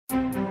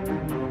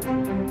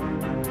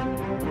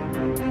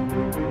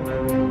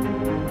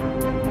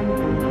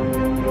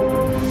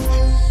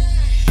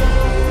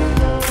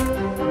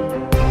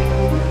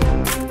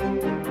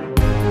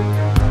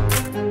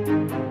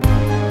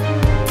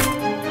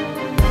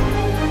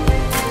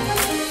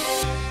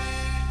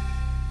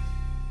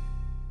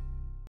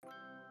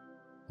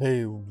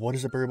Hey, what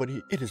is up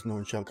everybody? It is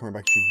Nowonshall coming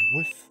back to you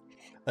with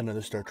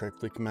another Star Trek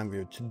Fleet Command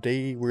video.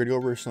 Today we're going to go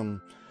over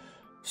some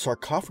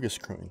Sarcophagus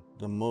crewing,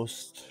 the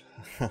most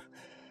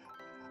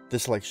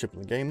disliked ship in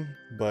the game,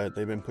 but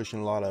they've been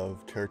pushing a lot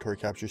of territory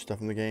capture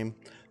stuff in the game,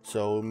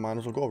 so might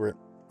as well go over it.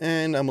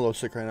 And I'm a little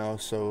sick right now,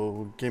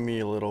 so give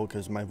me a little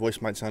because my voice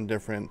might sound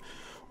different,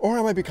 or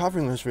I might be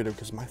coughing in this video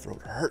because my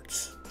throat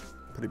hurts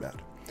pretty bad.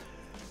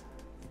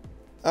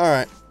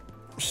 Alright,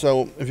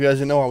 so if you guys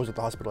didn't know, I was at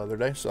the hospital the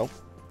other day, so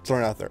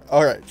throwing it out there.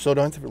 Alright, so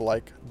don't forget to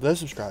like, the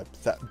subscribe,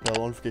 that bell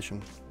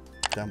notification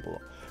down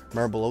below.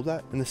 Remember below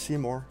that, in the see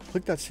more,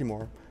 click that see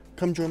more,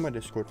 come join my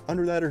Discord.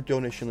 Under that are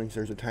donation links.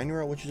 There's a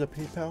TinyURL, which is a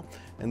PayPal,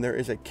 and there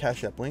is a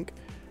Cashapp link.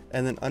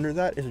 And then under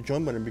that is a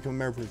join button. Become a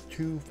member for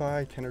 2,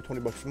 5, 10, or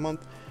 20 bucks a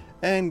month.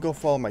 And go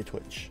follow my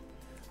Twitch.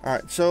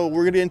 Alright, so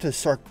we're gonna get into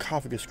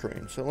Sarcophagus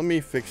crane. So let me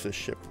fix this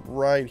ship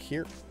right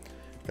here.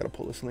 Gotta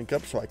pull this link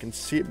up so I can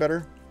see it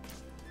better.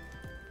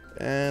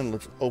 And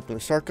let's open the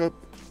Sarc up.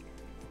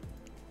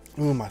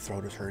 Ooh, my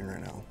throat is hurting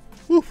right now.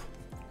 Woo.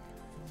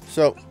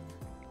 So,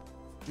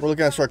 we're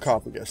looking at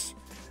Sarcophagus.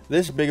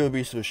 This big of a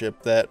beast of a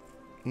ship that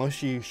most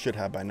of you should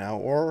have by now,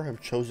 or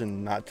have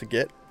chosen not to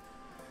get.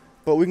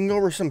 But we can go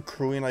over some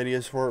crewing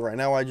ideas for it. Right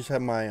now, I just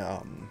have my,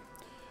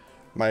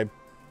 what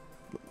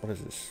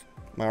is this?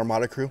 My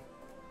Armada crew.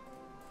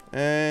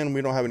 And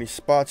we don't have any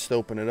spots to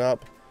open it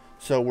up.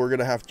 So, we're going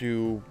to have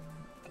to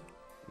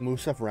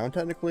move stuff around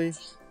technically.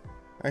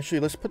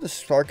 Actually, let's put the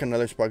Sarc in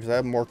another spot because I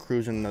have more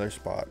crews in another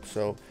spot.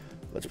 So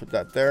let's put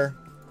that there.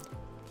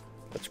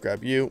 Let's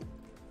grab you,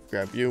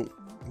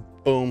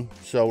 boom.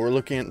 So we're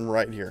looking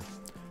right here.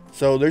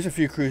 So there's a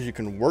few crews you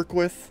can work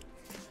with.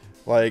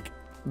 Like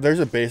there's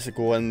a basic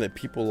one that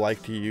people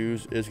like to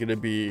use is going to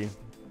be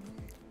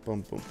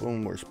boom, boom,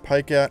 boom. Where's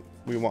Pike at?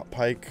 We want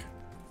Pike.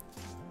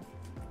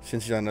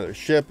 Since he's on another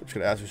ship, it's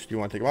going to ask us, do you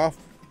want to take him off?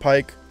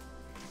 Pike.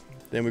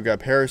 Then we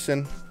grab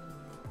Harrison.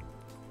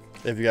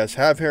 If you guys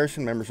have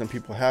Harrison, remember some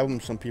people have him,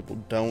 some people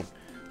don't,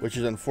 which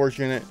is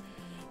unfortunate.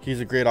 He's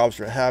a great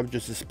officer to have,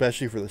 just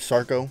especially for the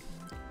Sarco.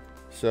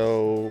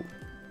 So,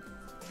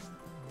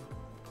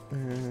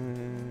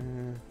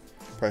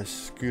 probably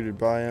scooted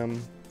by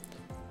him.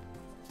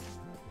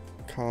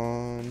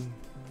 Con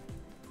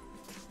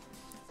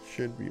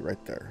should be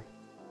right there.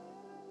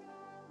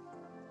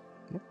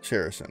 What's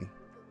Harrison?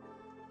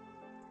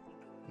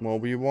 Well,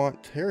 we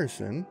want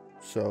Harrison,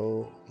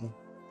 so.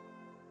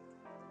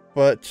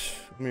 But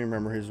let me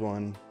remember his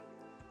one.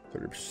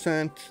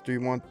 30%. Do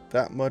you want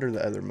that mud or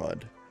the other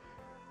mud?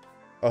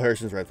 Oh,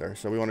 Harrison's right there.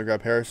 So we want to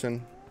grab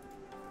Harrison.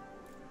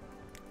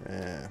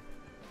 Yeah.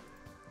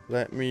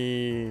 Let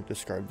me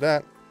discard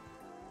that.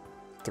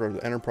 Throw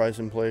the Enterprise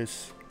in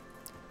place.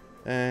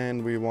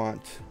 And we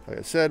want, like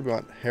I said, we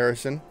want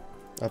Harrison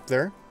up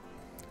there.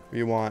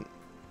 We want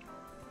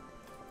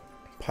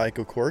Pike,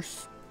 of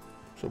course.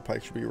 So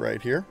Pike should be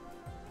right here.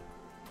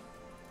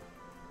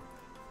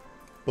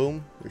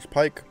 Boom. There's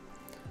Pike.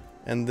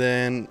 And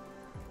then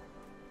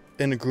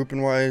in the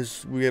grouping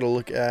wise, we got to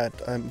look at,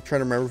 I'm trying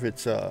to remember if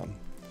it's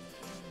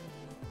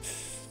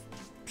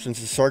since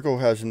the Sarco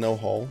has no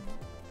hull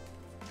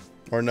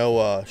or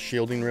no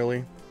shielding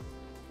really,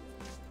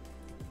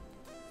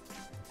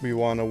 we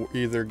want to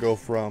either go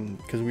from,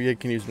 because we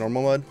can use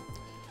normal mud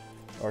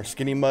or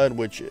skinny mud,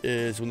 which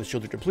is when the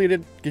shields are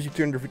depleted, gives you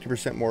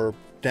 250% more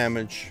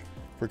damage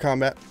for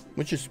combat,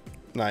 which is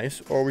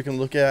nice. Or we can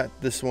look at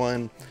this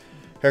one,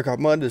 Haircut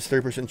mud. There's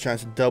 30%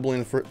 chance of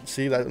doubling the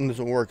see, that one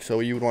doesn't work, so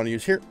you would want to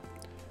use here.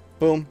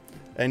 Boom.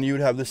 And you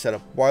would have this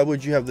setup. Why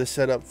would you have this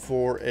setup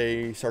for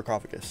a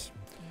Sarcophagus?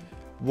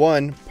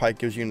 One, Pike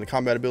gives you the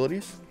combat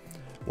abilities.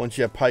 Once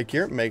you have Pike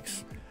here, it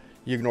makes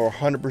you ignore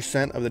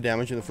 100% of the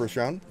damage in the first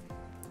round.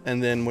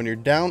 And then when you're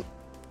down,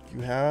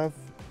 you have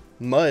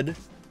mud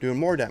doing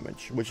more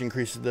damage, which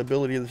increases the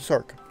ability of the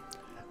Sarc.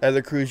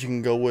 Other crews you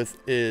can go with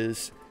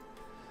is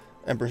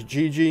Empress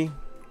Gigi,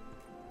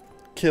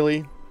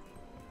 Killy,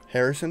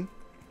 Harrison,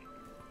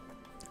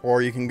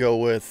 or you can go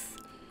with,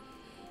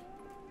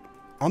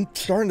 I'm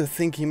starting to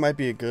think he might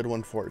be a good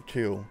one for it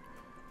too.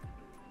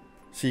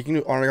 So you can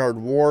do Honor Guard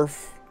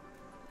Worf,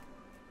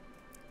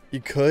 you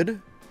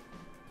could,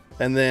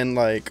 and then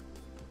like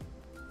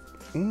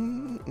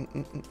you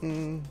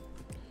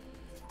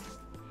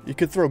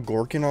could throw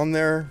Gorkin on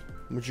there,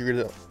 which you're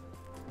gonna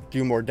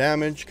do more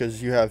damage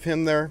because you have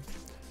him there.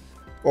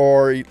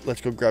 Or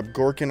let's go grab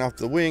Gorkin off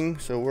the wing.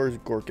 So where's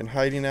Gorkin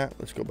hiding at?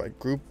 Let's go by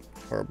group.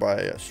 Or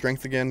by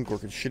strength again.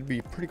 Gorkin should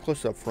be pretty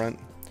close up front.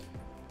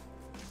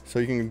 So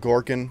you can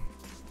Gorkin.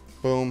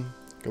 Boom.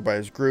 Go by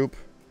his group.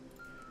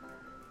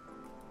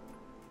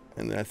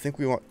 And then I think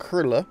we want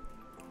Kurla.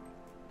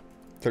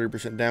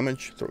 30%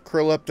 damage. Throw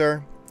Kurla up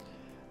there.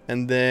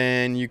 And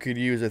then you could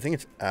use, I think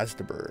it's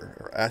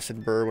Acidbur. Or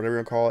Acidbur, whatever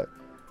you call it.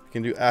 You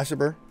can do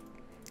Acidbur.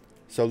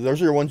 So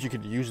those are your ones you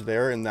could use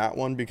there in that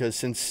one. Because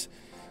since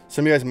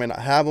some of you guys may not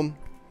have them.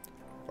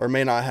 Or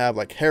may not have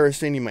like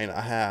Harrison. You may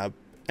not have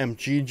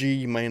MGG,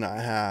 you may not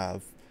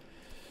have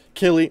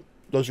Killy.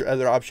 Those are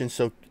other options.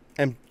 So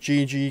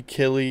MGG,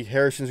 Killy,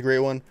 Harrison's a great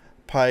one.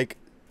 Pike,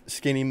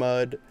 Skinny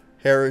Mud,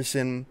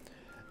 Harrison,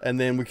 and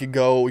then we could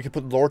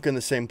put Lorca in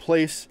the same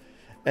place.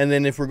 And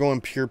then if we're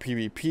going pure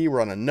PvP,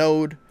 we're on a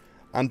node.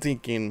 I'm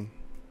thinking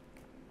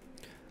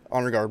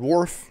Honor Guard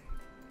Worf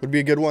would be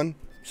a good one,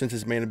 since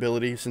his main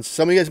ability, since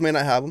some of you guys may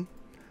not have him,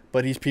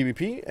 but he's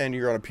PvP, and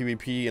you're on a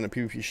PvP and a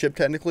PvP ship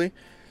technically.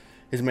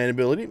 His main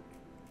ability,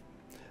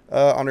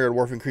 Honor Guard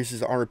Worf increases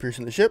the armor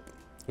piercing the ship,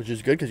 which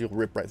is good because you'll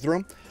rip right through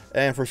him.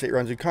 And first 8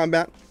 rounds in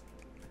combat,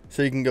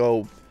 so you can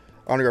go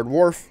Honor Guard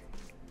Worf,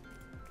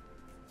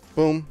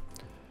 boom,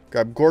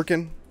 grab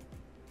Gorkin,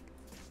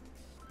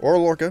 or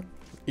Lorca,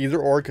 either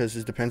or, because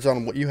it depends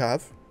on what you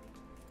have.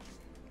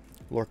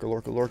 Lorca.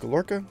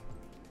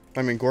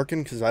 I mean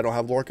Gorkin, because I don't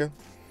have Lorca.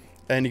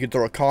 And you can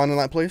throw a Khan in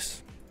that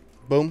place,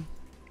 boom.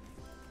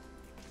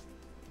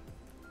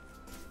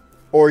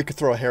 Or you could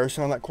throw a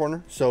Harrison on that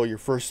corner, so your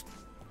first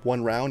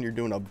 1 round, you're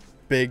doing a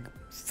big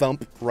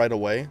thump right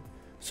away.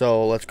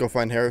 So let's go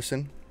find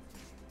Harrison.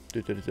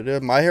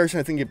 My Harrison,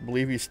 I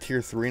believe he's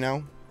tier 3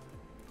 now.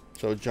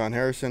 So John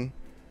Harrison,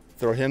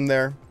 throw him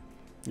there.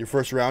 Your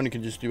first round, you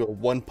can just do a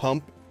 1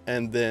 pump,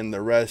 and then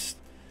the rest,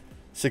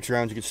 6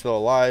 rounds, you can still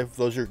alive.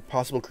 Those are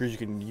possible crews you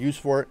can use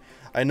for it.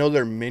 I know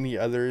there are many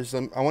others.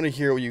 I want to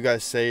hear what you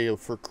guys say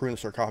for crewing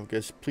the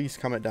Sarcophagus. Please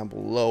comment down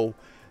below.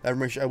 I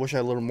wish I had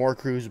a little more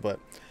crews, but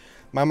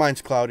my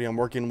mind's cloudy. I'm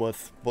working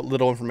with what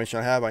little information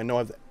I have. I know I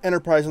have the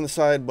Enterprise on the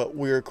side, but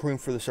we're crewing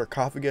for the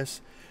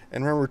Sarcophagus.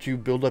 And remember to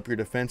build up your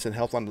defense and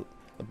health on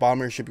the bottom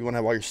of your ship. You want to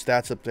have all your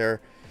stats up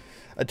there.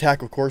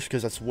 Attack, of course,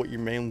 because that's what you're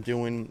mainly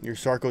doing. Your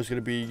Sarco is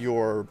going to be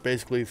your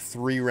basically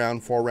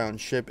 3-round,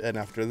 4-round ship. And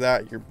after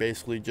that, you're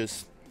basically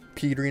just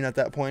petering at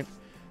that point.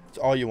 That's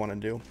all you want to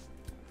do.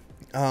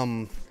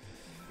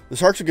 The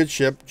Sark's a good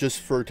ship just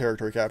for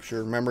territory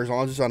capture. Remember, as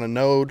long as it's on a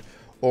node,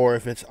 or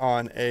if it's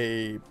on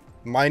a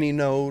mining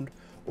node,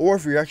 or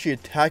if you're actually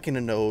attacking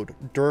a node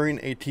during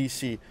a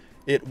TC,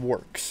 it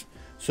works.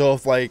 So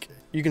if like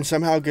you can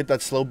somehow get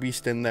that slow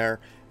beast in there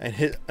and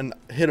hit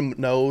a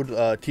node,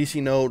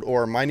 TC node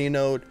or a mining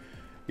node,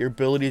 your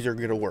abilities are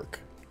gonna work.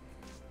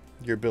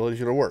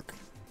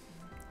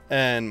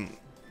 And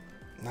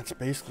that's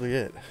basically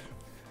it.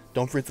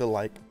 Don't forget to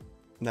like,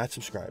 that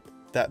subscribe,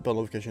 that bell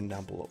notification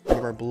down below.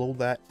 Remember, below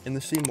that in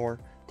the see more,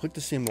 click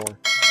to see more.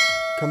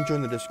 Come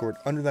join the Discord.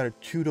 Under that are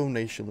 2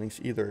 donation links,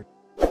 either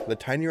the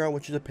Tiny Route,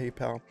 which is a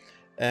PayPal,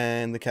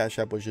 and the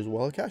Cashapp, which is a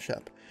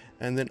Cashapp.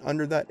 And then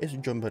under that is a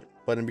join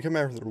button. Become a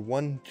member for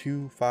 1,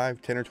 2,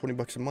 5, 10, or 20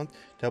 bucks a month to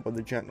help out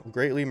the channel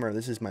greatly. Remember,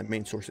 this is my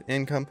main source of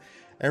income.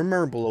 And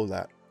remember, below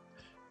that,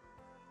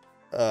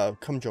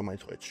 come join my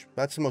Twitch.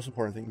 That's the most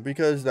important thing,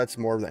 because that's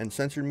more of the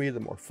uncensored me, the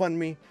more fun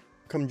me.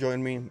 Come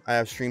join me. I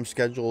have streams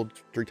scheduled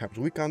 3 times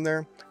a week on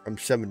there, from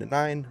 7 to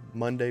 9,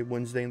 Monday,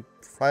 Wednesday, and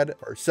Friday,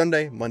 or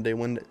Sunday, Monday,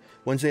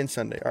 Wednesday, and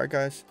Sunday. All right,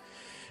 guys.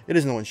 It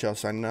is Nowonshall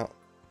signing out.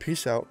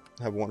 Peace out.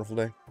 Have a wonderful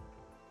day.